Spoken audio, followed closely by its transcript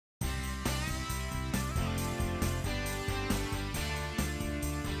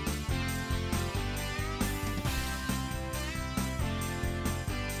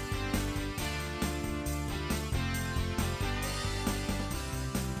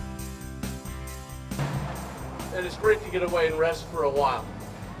and it's great to get away and rest for a while.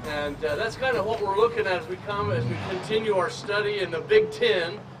 And that's kind of what we're looking at as we continue our study in the Big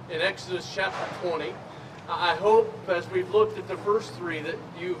Ten in Exodus chapter 20. I hope, as we've looked at the first three, that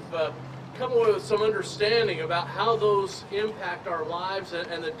you've come away with some understanding about how those impact our lives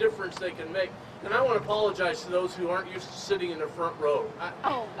and the difference they can make. And I want to apologize to those who aren't used to sitting in the front row.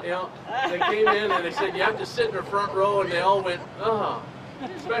 You know, they came in and they said, you have to sit in the front row, and they all went,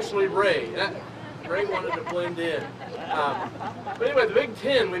 especially Ray. Ray wanted to blend in. But anyway, the Big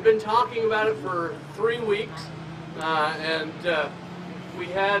Ten, we've been talking about it for 3 weeks, and we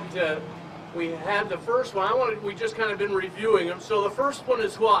had the first one. We just kind of been reviewing them. So the first one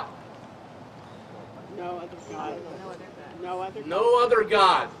is what? No other God. No other God. No other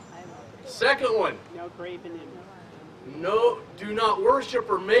God. Second one. No graven image. No, do not worship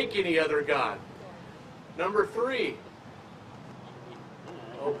or make any other God. Number 3.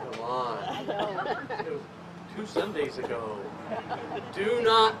 Oh, come on. It was 2 Sundays ago. Do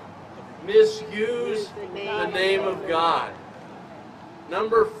not misuse the name of God.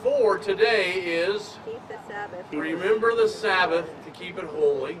 Number 4 today is keep the Sabbath. Remember the Sabbath to keep it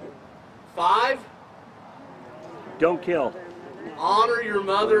holy. 5. Don't kill. Honor your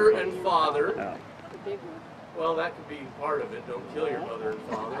mother and father. Oh. Well, that could be part of it. Don't kill your mother and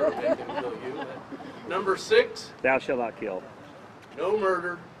father, or make them kill you. Number 6. Thou shalt not kill. No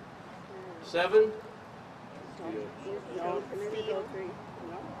murder. 7. Don't commit adultery.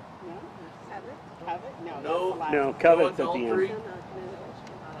 Covet? No, covet's at the adultery. end.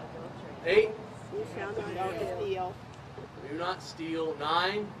 8. You shall not Don't steal. Do not steal.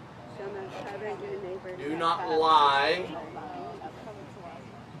 9. Shall not covet your neighbor. Do not lie.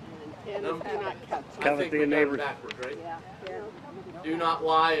 And do not covet. I Covet think the we got it neighbor's. backwards, right? Yeah. Do not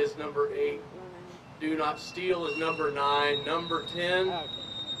lie is number 8. Do not steal is number 9. Number 10.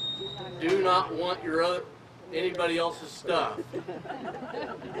 Do not want anybody else's stuff.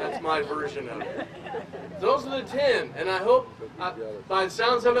 That's my version of it. Those are the 10, and I hope, by the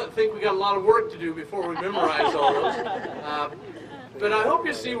sounds of it, I think we got a lot of work to do before we memorize all those. But I hope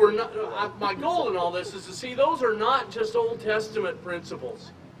you see my goal in all this is to see those are not just Old Testament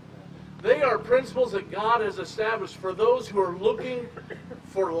principles. They are principles that God has established for those who are looking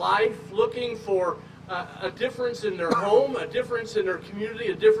for life, looking for a difference in their home, a difference in their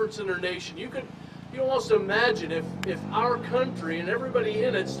community, a difference in their nation. You almost imagine if our country and everybody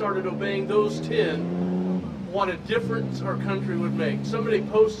in it started obeying those 10, what a difference our country would make. Somebody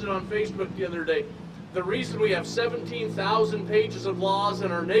posted on Facebook the other day, the reason we have 17,000 pages of laws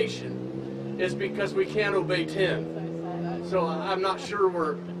in our nation is because we can't obey 10. So I'm not sure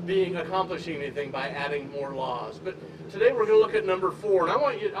we're accomplishing anything by adding more laws. But today we're going to look at number 4, and I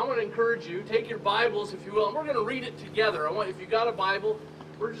want to encourage you, take your Bibles, if you will, and we're going to read it together. If you got a Bible,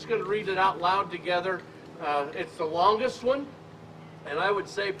 we're just going to read it out loud together. It's the longest one, and I would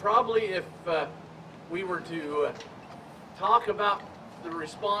say probably if we were to talk about the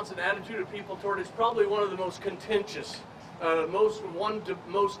response and attitude of people toward it, it's probably one of the most contentious, the one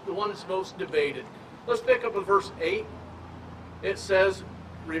that's most debated. Let's pick up with verse 8. It says,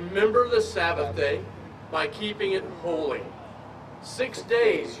 remember the Sabbath day by keeping it holy. 6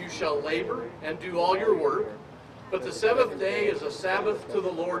 days you shall labor and do all your work, but the 7th day is a Sabbath to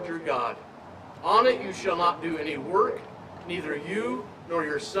the Lord your God. On it you shall not do any work, neither you, nor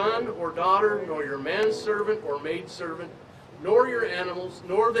your son or daughter, nor your manservant or maidservant, nor your animals,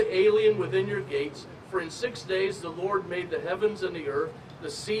 nor the alien within your gates. For in 6 days the Lord made the heavens and the earth,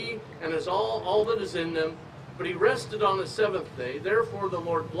 the sea, and all that is in them. But he rested on the 7th day. Therefore the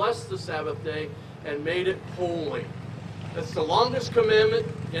Lord blessed the Sabbath day and made it holy. That's the longest commandment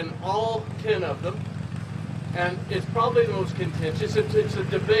in all 10 of them. And it's probably the most contentious. It's a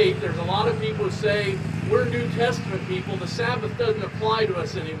debate. There's a lot of people who say, we're New Testament people, the Sabbath doesn't apply to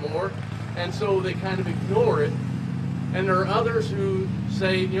us anymore, and so they kind of ignore it. And there are others who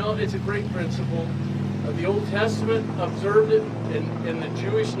say, it's a great principle. The Old Testament observed it in the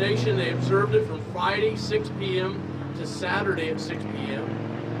Jewish nation. They observed it from Friday, 6 p.m. to Saturday at 6 p.m.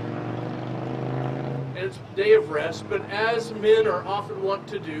 And it's a day of rest. But as men are often wont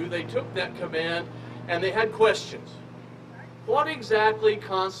to do, they took that command and they had questions. What exactly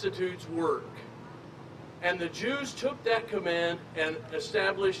constitutes work? And the Jews took that command and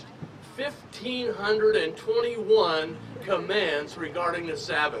established 1,521 commands regarding the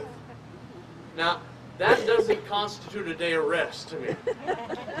Sabbath. Now, that doesn't constitute a day of rest to me.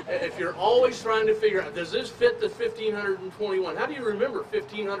 If you're always trying to figure out, does this fit the 1,521? How do you remember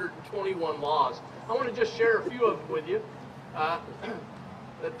 1,521 laws? I want to just share a few of them with you. That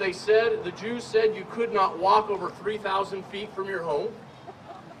the Jews said you could not walk over 3,000 feet from your home.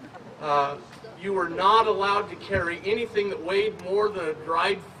 You were not allowed to carry anything that weighed more than a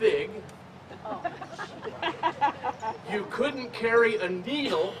dried fig. You couldn't carry a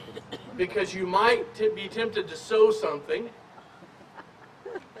needle because you might be tempted to sew something.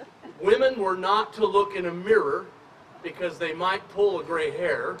 Women were not to look in a mirror because they might pull a gray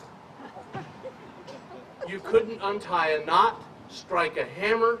hair. You couldn't untie a knot, strike a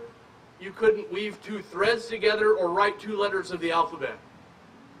hammer. You couldn't weave two threads together or write two letters of the alphabet.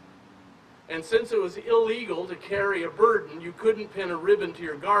 And since it was illegal to carry a burden, you couldn't pin a ribbon to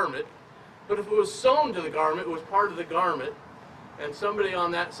your garment. But if it was sewn to the garment, it was part of the garment. And somebody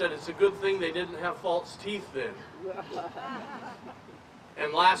on that said it's a good thing they didn't have false teeth then.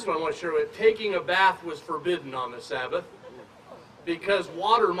 And last one I want to share with you, taking a bath was forbidden on the Sabbath because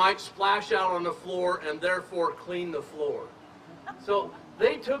water might splash out on the floor and therefore clean the floor. So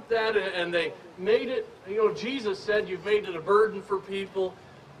they took that and they made it, you know, Jesus said you've made it a burden for people.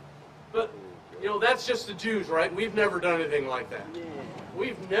 But, you know, that's just the Jews, right? We've never done anything like that.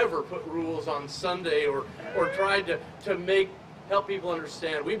 We've never put rules on Sunday or tried to help people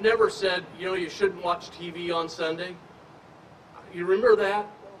understand. We've never said, you know, you shouldn't watch TV on Sunday. You remember that?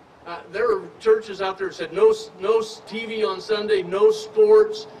 There are churches out there that said no TV on Sunday, no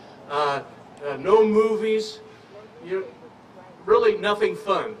sports, no movies. Really nothing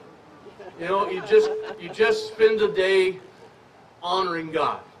fun. You know, you just spend a day honoring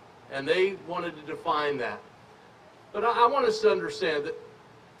God. And they wanted to define that. But I want us to understand that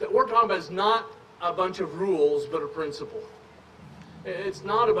what we're talking about is not a bunch of rules, but a principle. It's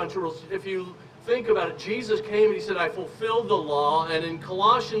not a bunch of rules. If you think about it, Jesus came and he said, I fulfilled the law. And in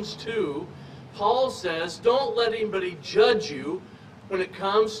Colossians 2, Paul says, don't let anybody judge you when it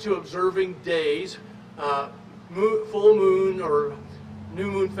comes to observing days, full moon or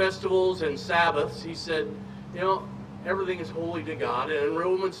new moon festivals and Sabbaths. He said, you know, everything is holy to God. And in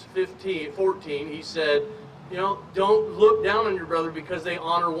Romans 14, he said, you know, don't look down on your brother because they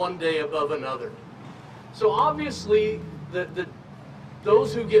honor one day above another. So obviously,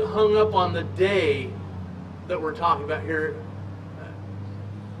 those who get hung up on the day that we're talking about here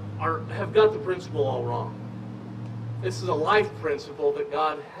have got the principle all wrong. This is a life principle that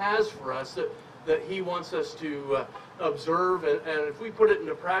God has for us that he wants us to observe. And if we put it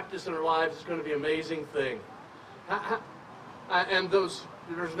into practice in our lives, it's going to be an amazing thing. And there's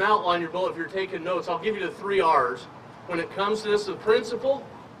an outline in your bullet if you're taking notes. I'll give you the 3 R's. When it comes to this, the principle.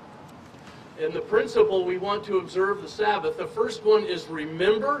 In the principle, we want to observe the Sabbath. The first one is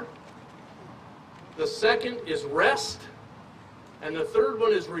remember. The second is rest. And the third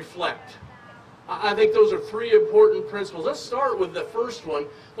one is reflect. I think those are 3 important principles. Let's start with the first one.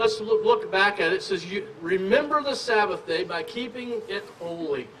 Let's look back at it. It says, you remember the Sabbath day by keeping it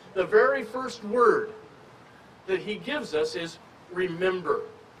holy. The very first word that he gives us is remember.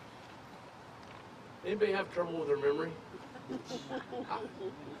 Anybody have trouble with their memory?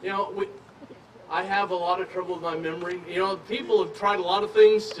 You know, I have a lot of trouble with my memory. You know, people have tried a lot of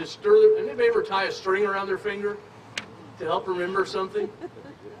things to stir them. Anybody ever tie a string around their finger to help remember something?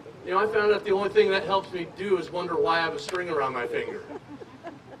 You know, I found out the only thing that helps me do is wonder why I have a string around my finger.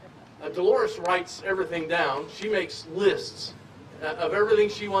 Dolores writes everything down. She makes lists of everything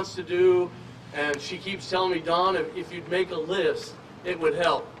she wants to do. And she keeps telling me, Don, if you'd make a list, it would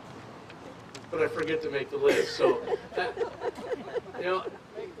help. But I forget to make the list. So, you know,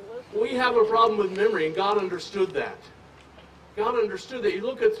 we have a problem with memory, and God understood that. God understood that. You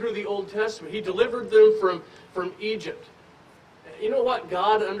look at through the Old Testament, he delivered them from Egypt. You know what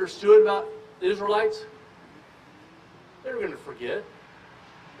God understood about the Israelites? They were going to forget.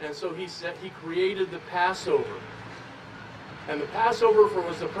 And so he created the Passover. And the Passover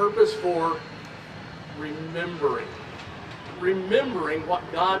was the purpose for remembering what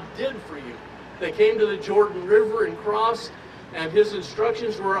God did for you. They came to the Jordan River and crossed, and his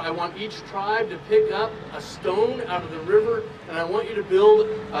instructions were, I want each tribe to pick up a stone out of the river, and I want you to build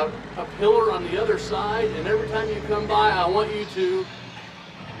a pillar on the other side, and every time you come by, I want you to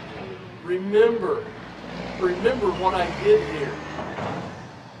remember what I did here.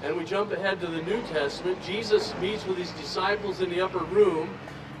 And we jump ahead to the New Testament. Jesus meets with his disciples in the upper room,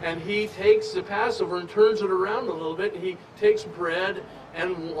 and he takes the Passover and turns it around a little bit, and he takes bread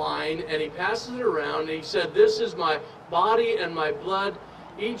and wine, and he passes it around, and he said, this is my body and my blood.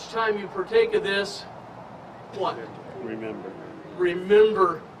 Each time you partake of this, what? Remember.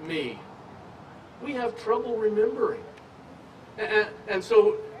 Remember me. We have trouble remembering. And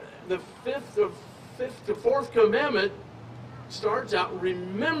so the fourth commandment starts out,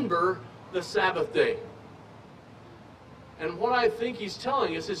 remember the Sabbath day. And what I think he's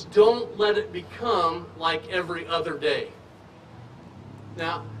telling us is don't let it become like every other day.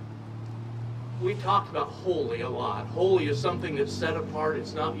 Now, we talked about holy a lot. Holy is something that's set apart.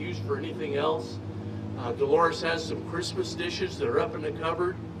 It's not used for anything else. Dolores has some Christmas dishes that are up in the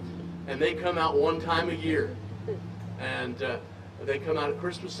cupboard, and they come out one time a year. And they come out at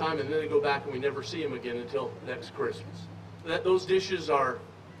Christmas time, and then they go back, and we never see them again until next Christmas. Those dishes are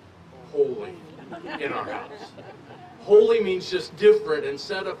holy in our house. Holy means just different and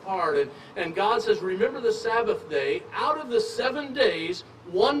set apart. And God says, remember the Sabbath day. Out of the 7 days,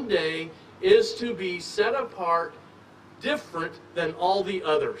 one day is to be set apart, different than all the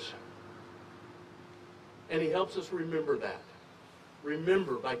others. And He helps us remember that.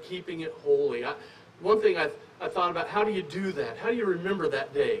 Remember by keeping it holy. One thing I thought about, how do you do that? How do you remember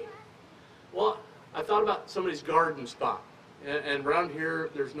that day? Well, I thought about somebody's garden spot. And around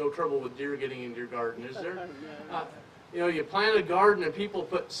here, there's no trouble with deer getting into your garden, is there? You know, you plant a garden and people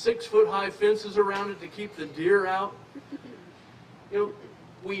put 6-foot-high fences around it to keep the deer out. You know,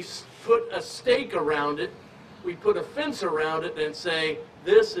 we put a stake around it, we put a fence around it and say,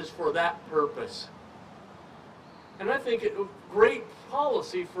 this is for that purpose. And I think a great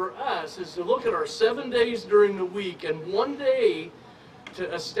policy for us is to look at our 7 days during the week and one day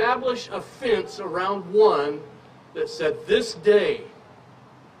to establish a fence around one that said this day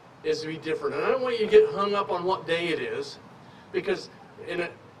is to be different. And I don't want you to get hung up on what day it is, because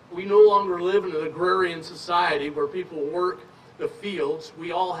we no longer live in an agrarian society where people work the fields.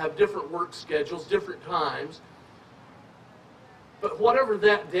 We all have different work schedules, different times. But whatever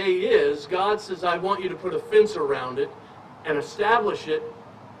that day is, God says, I want you to put a fence around it and establish it,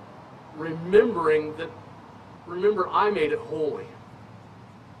 remember I made it holy.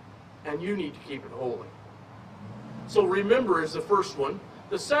 And you need to keep it holy. So remember is the first one.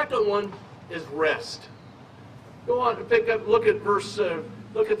 The second one is rest. Go on to look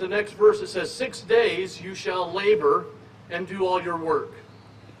at the next verse. It says, 6 days you shall labor and do all your work.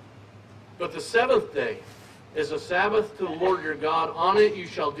 But the 7th day is a Sabbath to the Lord your God. On it you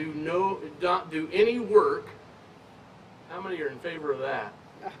shall not do any work. How many are in favor of that?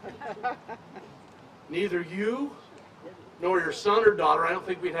 Neither you nor your son or daughter. I don't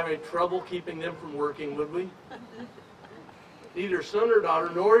think we'd have any trouble keeping them from working, would we? Neither son or daughter,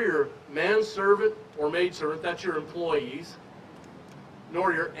 nor your manservant or maidservant, that's your employees,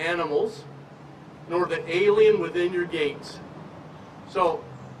 nor your animals, nor the alien within your gates. So,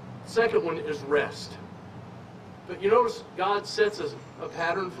 second one is rest. But you notice God sets a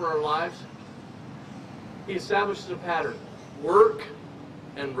pattern for our lives. He establishes a pattern. Work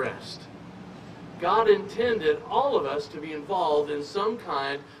and rest. God intended all of us to be involved in some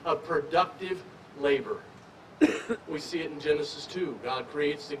kind of productive labor. We see it in Genesis 2. God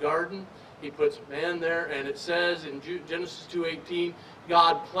creates the garden. He puts man there, and it says in Genesis 2:18,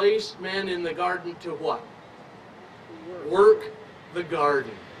 God placed man in the garden to what? Work the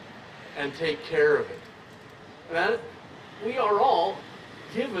garden and take care of it. And we are all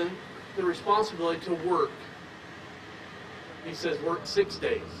given the responsibility to work. He says work 6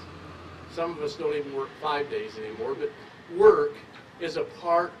 days. Some of us don't even work 5 days anymore, but work is a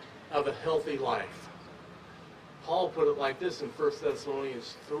part of a healthy life. Paul put it like this in 1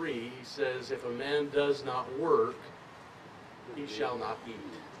 Thessalonians 3. He says, if a man does not work, he shall not eat.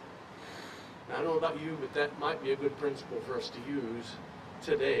 Now, I don't know about you, but that might be a good principle for us to use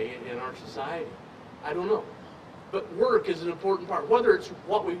today in our society. I don't know. But work is an important part. Whether it's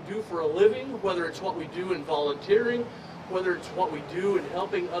what we do for a living, whether it's what we do in volunteering, whether it's what we do in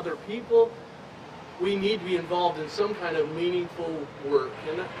helping other people, we need to be involved in some kind of meaningful work.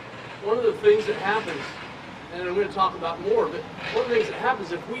 And one of the things that happens, and I'm going to talk about more, but one of the things that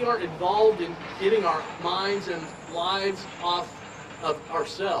happens if we aren't involved in getting our minds and lives off of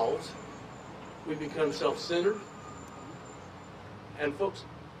ourselves, we become self-centered. And folks,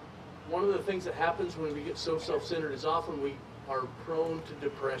 one of the things that happens when we get so self-centered is often we are prone to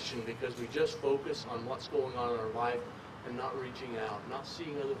depression because we just focus on what's going on in our life and not reaching out, not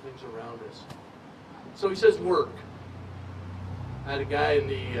seeing other things around us. So he says work. I had a guy in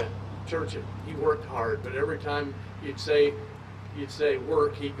the church, he worked hard, but every time you'd say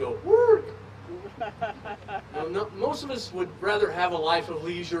work, he'd go, work. Now, most of us would rather have a life of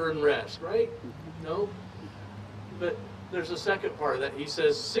leisure and rest, right? No? But there's a second part of that. He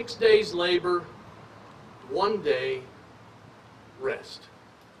says 6 days labor, 1 day rest.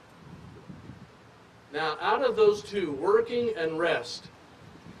 Now, out of those two, working and rest,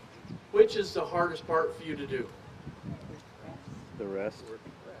 which is the hardest part for you to do? The rest.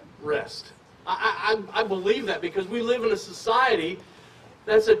 Rest. I believe that because we live in a society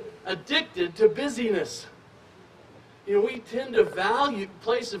that's addicted to busyness. You know, we tend to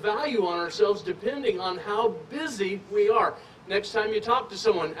place a value on ourselves depending on how busy we are. Next time you talk to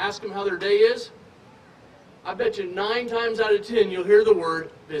someone, ask them how their day is. I bet you 9 times out of 10 you'll hear the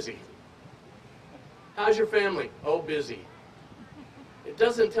word busy. How's your family? Oh, busy. It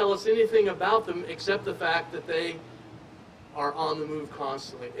doesn't tell us anything about them except the fact that they are on the move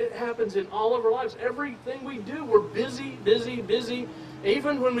constantly. It happens in all of our lives. Everything we do, we're busy, busy, busy.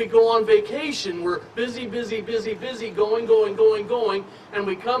 Even when we go on vacation, we're busy, busy, busy, busy, going, going, going, going, and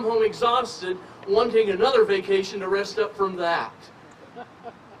we come home exhausted, wanting another vacation to rest up from that.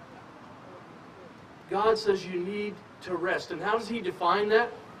 God says you need to rest. And how does He define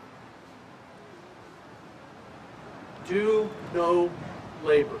that? Do no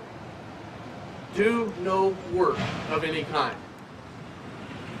labor. Do no work of any kind.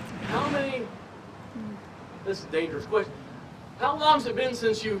 How many, this is a dangerous question, how long has it been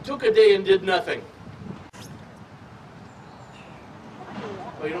since you took a day and did nothing?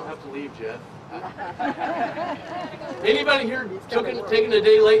 Well, you don't have to leave, Jeff. Anybody here taken a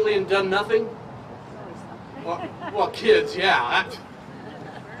day lately and done nothing? Well, kids, yeah.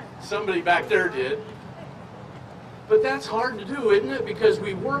 Somebody back there did. But that's hard to do, isn't it? Because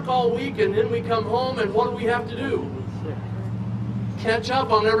we work all week and then we come home and what do we have to do? Catch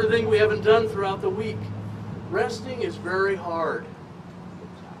up on everything we haven't done throughout the week. Resting is very hard.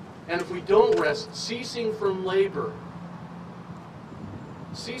 And if we don't rest, ceasing from labor,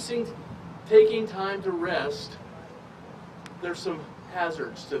 taking time to rest, there's some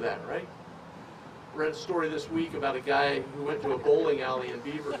hazards to that, right? I read a story this week about a guy who went to a bowling alley in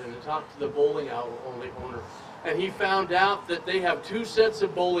Beaverton and talked to the bowling alley owner. And he found out that they have 2 sets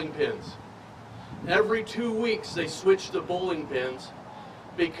of bowling pins. Every 2 weeks they switch the bowling pins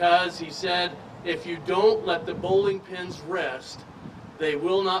because he said if you don't let the bowling pins rest, they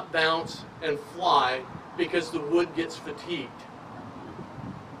will not bounce and fly because the wood gets fatigued.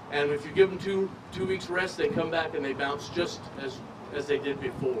 And if you give them two weeks rest, they come back and they bounce just as they did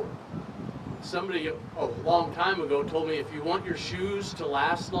before. Somebody a long time ago told me if you want your shoes to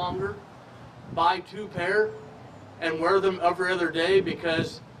last longer, buy 2 pair and wear them every other day,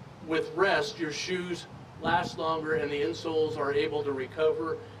 because with rest your shoes last longer and the insoles are able to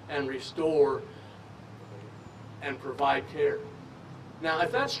recover and restore and provide care. Now,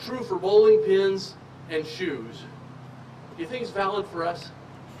 if that's true for bowling pins and shoes, do you think it's valid for us?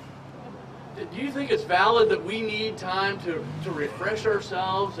 Do you think it's valid that we need time to refresh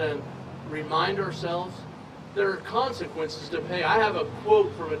ourselves and remind ourselves? There are consequences to pay. I have a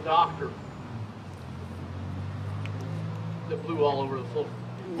quote from a doctor that blew all over the floor.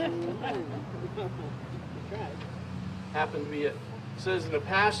 Happened to be it. It says, in the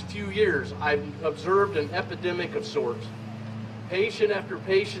past few years, I've observed an epidemic of sorts. Patient after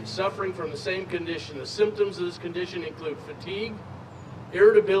patient suffering from the same condition. The symptoms of this condition include fatigue,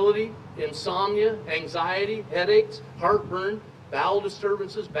 irritability, insomnia, anxiety, headaches, heartburn, bowel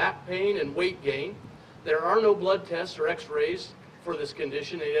disturbances, back pain, and weight gain. There are no blood tests or x-rays for this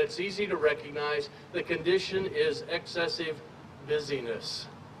condition, and yet it's easy to recognize the condition is excessive busyness.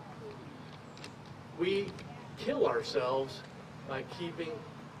 We kill ourselves by keeping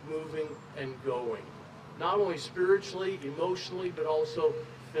moving and going. Not only spiritually, emotionally, but also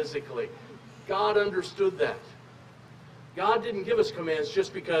physically. God understood that. God didn't give us commands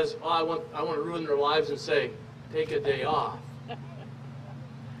just because, oh, I want to ruin their lives and say, take a day off.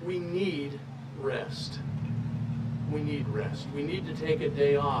 We need rest. We need rest. We need to take a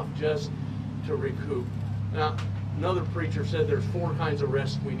day off just to recoup. Now, another preacher said there's 4 kinds of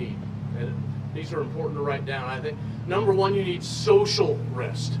rest we need. And these are important to write down, I think. Number 1, you need social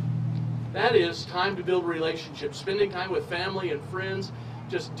rest. That is time to build relationships, spending time with family and friends,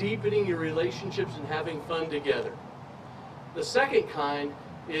 just deepening your relationships and having fun together. The second kind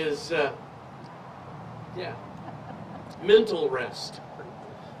is, mental rest.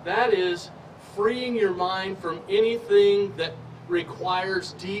 That is freeing your mind from anything that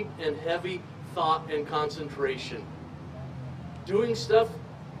requires deep and heavy thought and concentration. Doing stuff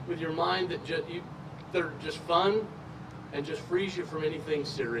with your mind that are just fun and just frees you from anything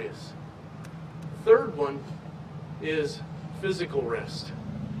serious. Third one is physical rest.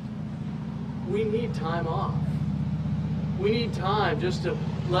 We need time off. We need time just to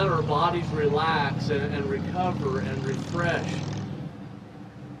let our bodies relax and recover and refresh.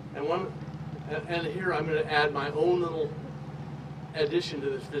 And here I'm going to add my own little addition to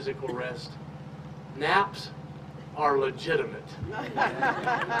this physical rest. Naps are legitimate. I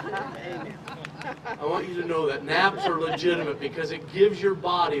want you to know that naps are legitimate because it gives your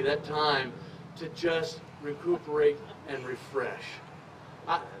body that time to just recuperate and refresh.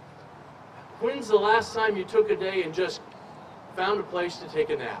 When's the last time you took a day and just found a place to take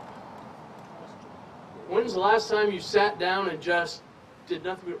a nap? When's the last time you sat down and just did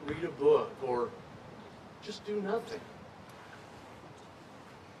nothing but read a book or just do nothing?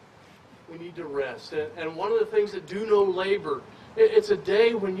 We need to rest. And one of the things that do no labor, it's a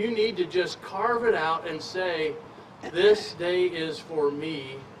day when you need to just carve it out and say, this day is for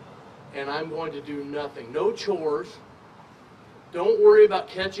me, and I'm going to do nothing. No chores. Don't worry about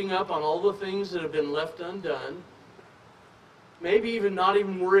catching up on all the things that have been left undone. Maybe even not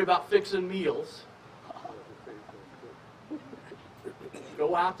even worry about fixing meals.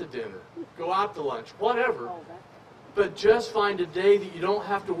 Go out to dinner. Go out to lunch. Whatever. But just find a day that you don't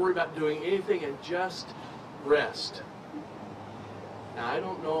have to worry about doing anything and just rest. Now, I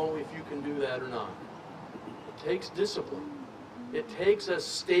don't know if you can do that or not. It takes discipline. It takes us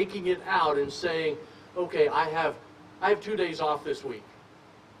staking it out and saying, okay, I have 2 days off this week.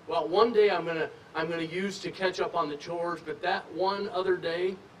 Well, one day I'm gonna use to catch up on the chores, but that one other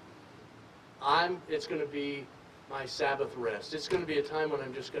day, it's gonna be my Sabbath rest. It's gonna be a time when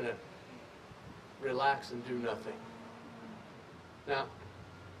I'm just gonna relax and do nothing. Now,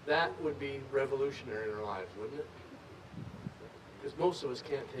 that would be revolutionary in our lives, wouldn't it? Because most of us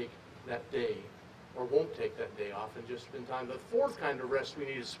can't take that day, or won't take that day off and just spend time. The fourth kind of rest we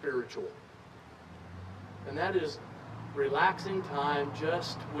need is spiritual. And that is relaxing time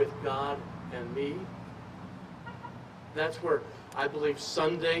just with God and me. That's where I believe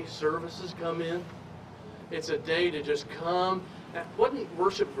Sunday services come in. It's a day to just come. Wasn't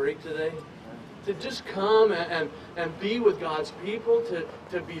worship great today? To just come and be with God's people,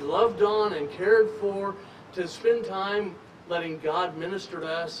 to be loved on and cared for, to spend time letting God minister to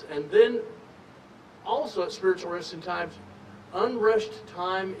us, and then also at spiritual resting times, unrushed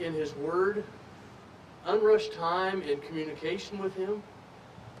time in His Word, unrushed time in communication with Him,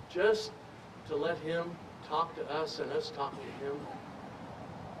 just to let Him talk to us and us talk to Him.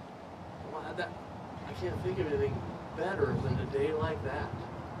 Wow, I can't think of anything better than a day like that.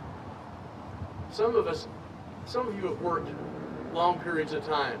 Some of you have worked long periods of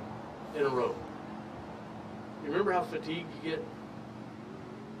time in a row. You remember how fatigued you get?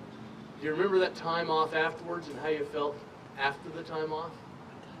 Do you remember that time off afterwards and how you felt after the time off?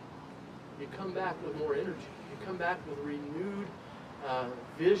 You come back with more energy. You come back with renewed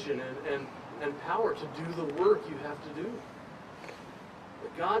vision and power to do the work you have to do.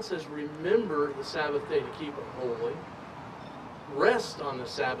 But God says, remember the Sabbath day to keep it holy. Rest on the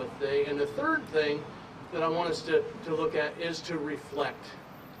Sabbath day. And the third thing that I want us to look at is to reflect.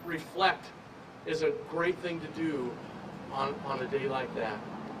 Reflect is a great thing to do on a day like that.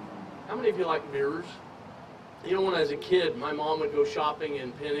 How many of you like mirrors? You know, when I was a kid, my mom would go shopping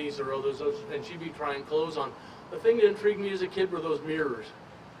in Penny's or others, and she'd be trying clothes on. The thing that intrigued me as a kid were those mirrors.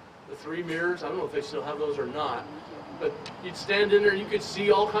 The 3 mirrors. I don't know if they still have those or not. But you'd stand in there and you could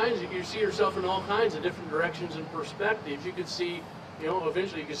see all kinds. You could see yourself in all kinds of different directions and perspectives. You could see, you know,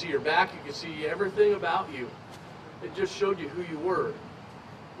 eventually you could see your back. You could see everything about you. It just showed you who you were.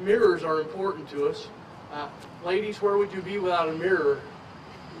 Mirrors are important to us. Ladies, where would you be without a mirror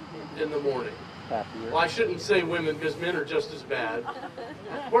in the morning? Well, I shouldn't say women because men are just as bad.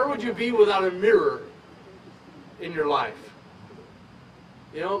 Where would you be without a mirror in your life?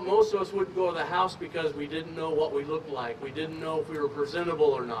 You know, most of us wouldn't go to the house because we didn't know what we looked like. We didn't know if we were presentable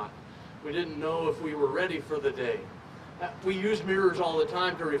or not. We didn't know if we were ready for the day. We use mirrors all the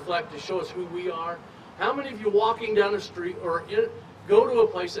time to reflect, to show us who we are. How many of you walking down the street or go to a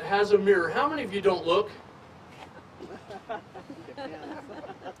place that has a mirror, how many of you don't look?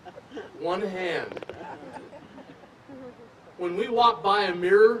 One hand. When we walk by a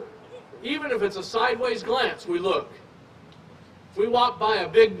mirror, even if it's a sideways glance, we look. If we walk by a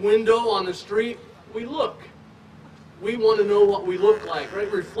big window on the street, we look. We want to know what we look like, right?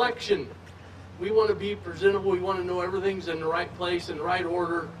 Reflection. We want to be presentable. We want to know everything's in the right place, in the right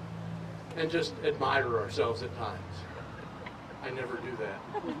order, and just admire ourselves at times. I never do that.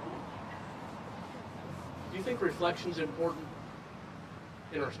 Do you think reflection's important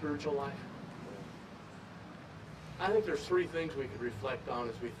in our spiritual life? I think there's 3 things we could reflect on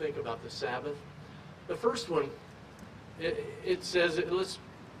as we think about the Sabbath. The first one, it says, let's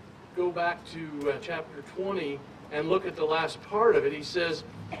go back to chapter 20 and look at the last part of it. He says,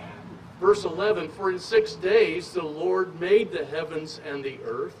 verse 11, for in 6 days the Lord made the heavens and the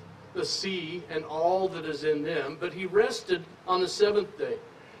earth, the sea, and all that is in them, but He rested on the 7th day.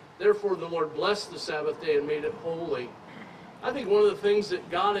 Therefore the Lord blessed the Sabbath day and made it holy. I think one of the things that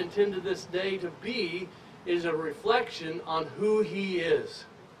God intended this day to be is a reflection on who He is.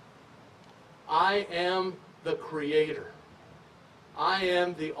 I am the Creator. I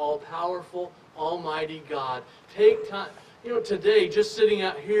am the all-powerful, almighty God. Take time. You know, today, just sitting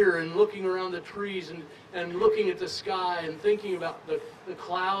out here and looking around the trees and looking at the sky and thinking about the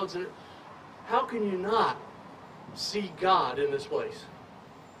clouds, and how can you not see God in this place?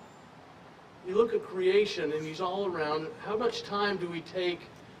 You look at creation and He's all around. How much time do we take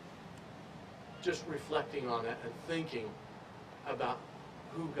just reflecting on it and thinking about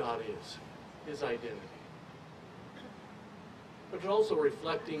who God is, His identity? But also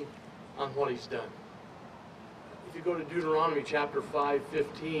reflecting on what He's done. If you go to Deuteronomy chapter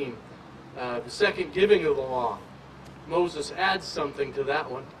 5:15, the second giving of the law, Moses adds something to that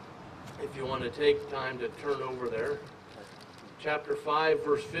one. If you want to take time to turn over there. Chapter 5,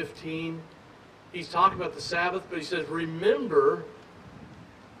 verse 15. He's talking about the Sabbath, but he says, remember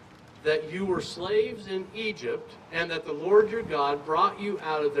that you were slaves in Egypt, and that the Lord your God brought you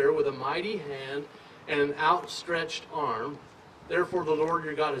out of there with a mighty hand and an outstretched arm. Therefore the Lord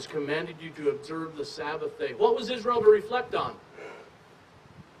your God has commanded you to observe the Sabbath day. What was Israel to reflect on?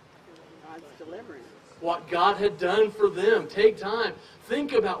 God's deliverance. What God had done for them. Take time.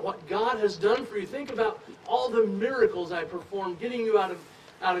 Think about what God has done for you. Think about all the miracles I performed getting you out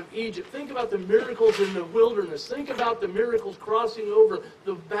of Egypt. Think about the miracles in the wilderness. Think about the miracles crossing over,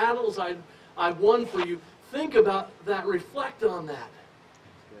 the battles I won for you. Think about that. Reflect on that.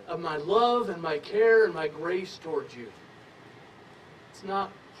 Of my love and my care and my grace towards you. It's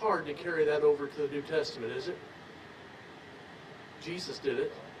not hard to carry that over to the New Testament, is it? Jesus did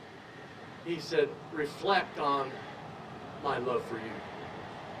it. He said, reflect on my love for you.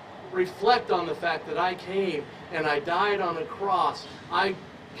 Reflect on the fact that I came and I died on a cross. I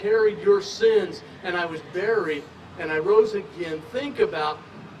carried your sins and I was buried and I rose again. Think about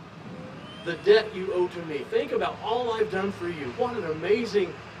the debt you owe to me. Think about all I've done for you. What an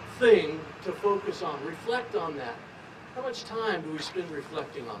amazing thing to focus on. Reflect on that. How much time do we spend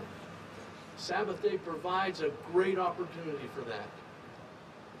reflecting on it? Sabbath day provides a great opportunity for that.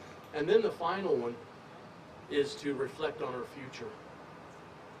 And then the final one is to reflect on our future.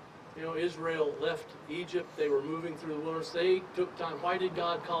 You know, Israel left Egypt. They were moving through the wilderness. They took time. Why did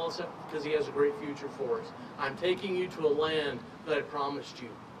God call us up? Because He has a great future for us. I'm taking you to a land that I promised you.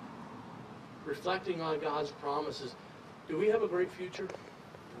 Reflecting on God's promises. Do we have a great future?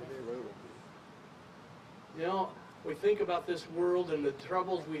 You know, we think about this world and the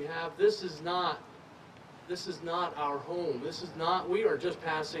troubles we have. This is not our home. This is not, we are just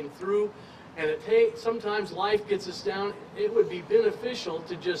passing through. And sometimes life gets us down. It would be beneficial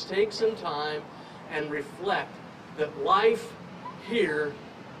to just take some time and reflect that life here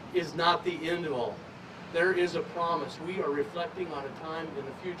is not the end of all. There is a promise. We are reflecting on a time in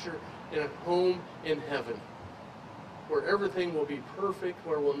the future, in a home in heaven, where everything will be perfect,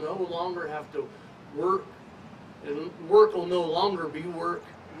 where we'll no longer have to work. And work will no longer be work.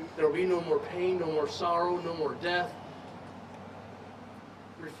 There will be no more pain, no more sorrow, no more death.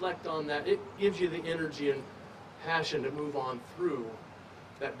 Reflect on that. It gives you the energy and passion to move on through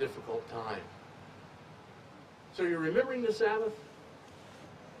that difficult time. So you're remembering the Sabbath?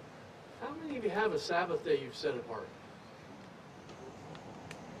 How many of you have a Sabbath day you've set apart?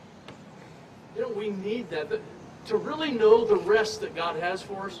 You know, we need that. To really know the rest that God has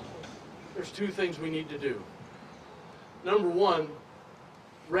for us, there's two things we need to do. Number one,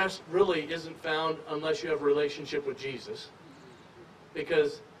 rest really isn't found unless you have a relationship with Jesus.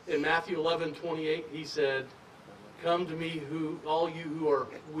 Because in Matthew 11:28, He said, come to me, all you who are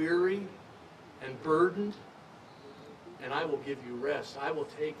weary and burdened, and I will give you rest. I will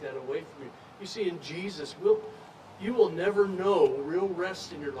take that away from you. You see, in Jesus, you will never know real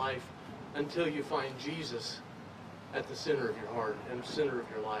rest in your life until you find Jesus at the center of your heart and the center of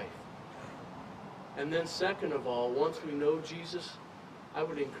your life. And then second of all, once we know Jesus, I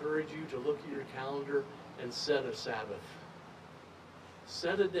would encourage you to look at your calendar and set a Sabbath.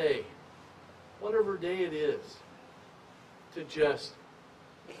 Set a day, whatever day it is, to just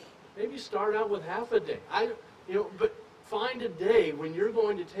maybe start out with half a day. But find a day when you're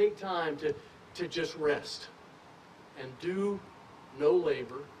going to take time to just rest and do no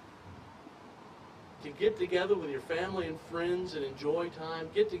labor, to get together with your family and friends and enjoy time,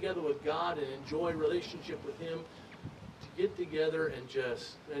 get together with God and enjoy relationship with Him, to get together and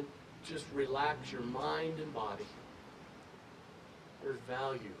just relax your mind and body. There's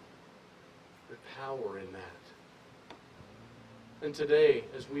value, there's power in that. And today,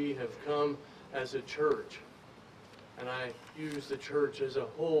 as we have come as a church, and I use the church as a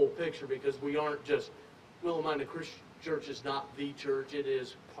whole picture because we aren't just, Willamina Christian Church is not the church, it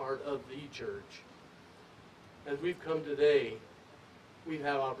is part of the church. As we've come today, we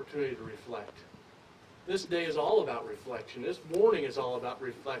have opportunity to reflect. This day is all about reflection. This morning is all about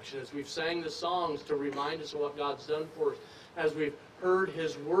reflection. As we've sang the songs to remind us of what God's done for us, as we've heard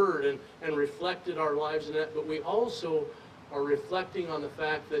His Word and reflected our lives in that, but we also are reflecting on the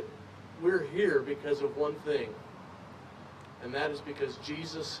fact that we're here because of one thing, and that is because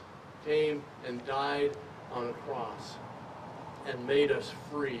Jesus came and died on a cross and made us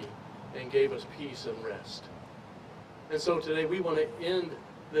free and gave us peace and rest. And so today we want to end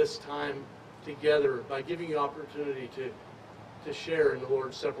this time together by giving you opportunity to share in the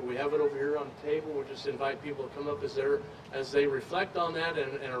Lord's Supper. We have it over here on the table. We'll just invite people to come up as they reflect on that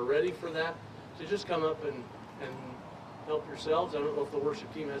and are ready for that, to just come up and help yourselves. I don't know if the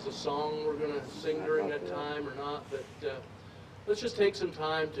worship team has a song we're going to sing during that time or not, but let's just take some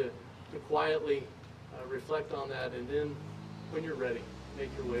time to quietly reflect on that, and then when you're ready, make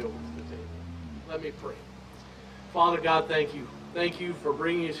your way over to the table. Let me pray. Father God, thank you. Thank you for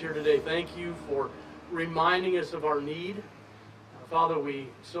bringing us here today. Thank you for reminding us of our need. Father, we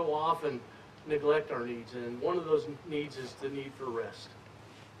so often neglect our needs, and one of those needs is the need for rest.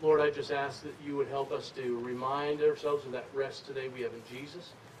 Lord, I just ask that you would help us to remind ourselves of that rest today we have in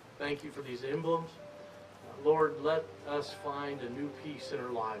Jesus. Thank you for these emblems. Lord, let us find a new peace in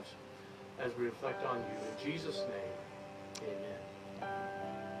our lives as we reflect on you. In Jesus' name, amen.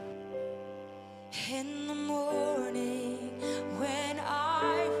 In the morning,